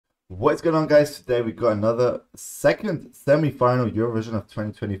What's going on, guys? Today we got another second semi-final Eurovision of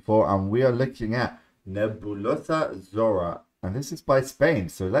 2024 and we are looking at Nebulossa ZORRA, and this is by Spain.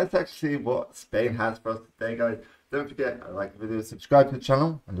 So let's actually see what Spain has for us today, guys. Don't forget to like the video, subscribe to the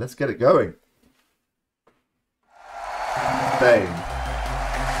channel, and let's get it going. Spain.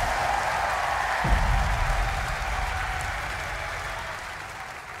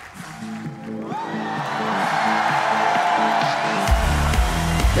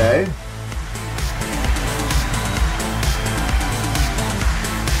 Okay.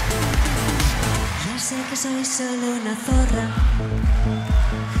 Ya sé que soy solo una zorra,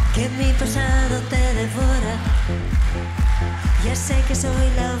 que mi pasado te devora. Ya sé que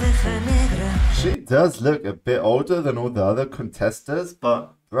soy la oveja negra. She does look a bit older than all the other contestants,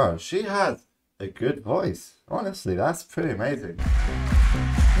 but bro, she has a good voice. Honestly, that's pretty amazing.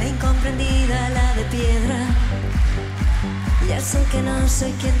 La incomprendida, la de piedra. Ya sé que no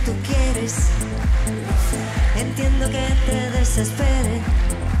soy quien tú quieres. Entiendo que te desespere,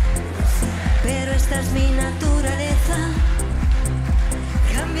 pero esta es mi naturaleza.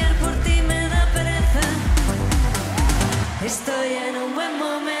 Cambiar por ti me da pereza. Estoy en un buen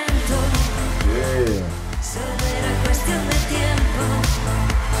momento. Yeah. Solo era cuestión de tiempo.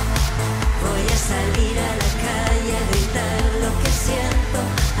 Voy a salir a la calle a gritar lo que siento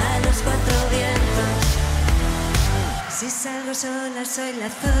a los cuatro vientos. Si salgo sola soy la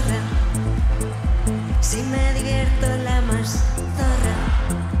zorra. Si me divierto la más zorra.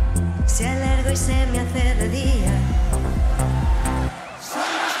 Si alargo y se me hace de día.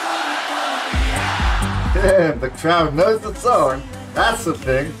 Damn, the crowd knows the song. That's the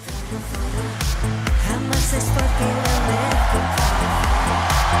thing. Jamás es por ti lo merezco.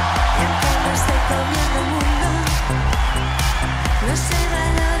 Y aunque no estoy comiendo el mundo, no se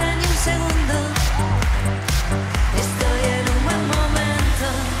valora ni un segundo. Estoy en un buen momento.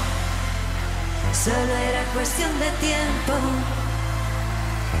 Solo era cuestión de tiempo.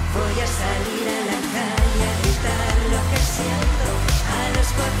 Voy a salir a la calle a gritar lo que siento a los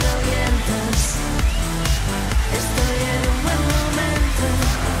cuatro vientos. Estoy en un buen momento,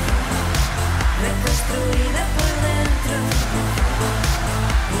 reconstruida por dentro.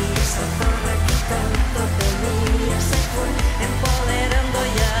 Y esa zorra que tanto temía se fue empoderando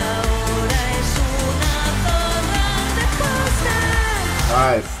y ahora es una zorra de postal.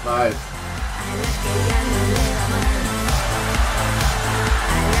 Nice, nice. A la que ya no le da mal,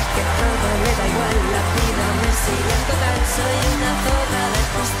 a la que todo le da igual, la vida me sigue en total. Soy una zorra de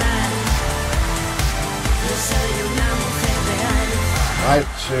postal. Yo soy una mujer real.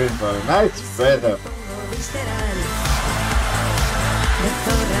 Nice tune, bro. Nice rhythm. Visceral. De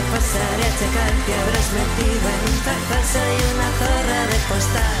zorra pasaré a checar, te habrás metido en un tartal. Soy una zorra de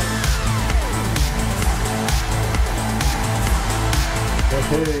postal.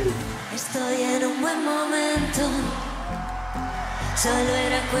 Hey. Estoy en un buen momento. Solo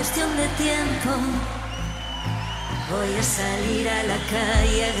era cuestión de tiempo. Voy a salir a la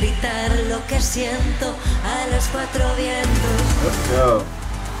calle a gritar lo que siento a los cuatro vientos. Let's go.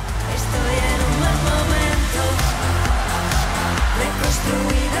 Estoy en un buen momento,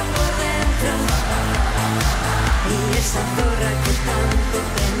 reconstruida por dentro. Y esa zorra que tanto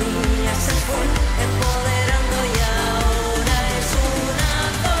tenía se fue empoderando y ahora es una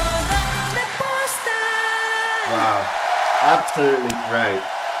zorra de postal. Wow. Absolutely great.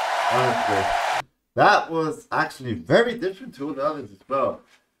 Honestly. That was actually very different to all the others as well.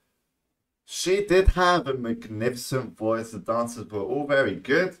 She did have a magnificent voice. The dancers were all very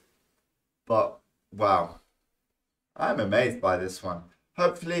good. But, wow. I'm amazed by this one.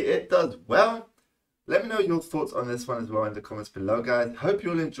 Hopefully it does well. Let me know your thoughts on this one as well in the comments below, guys. Hope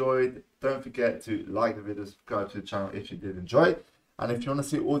you all enjoyed. Don't forget to like the video, subscribe to the channel if you did enjoy it. And if you want to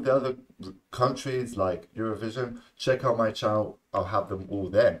see all the other countries like Eurovision, check out my channel. I'll have them all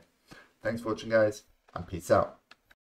there. Thanks for watching, guys, and peace out.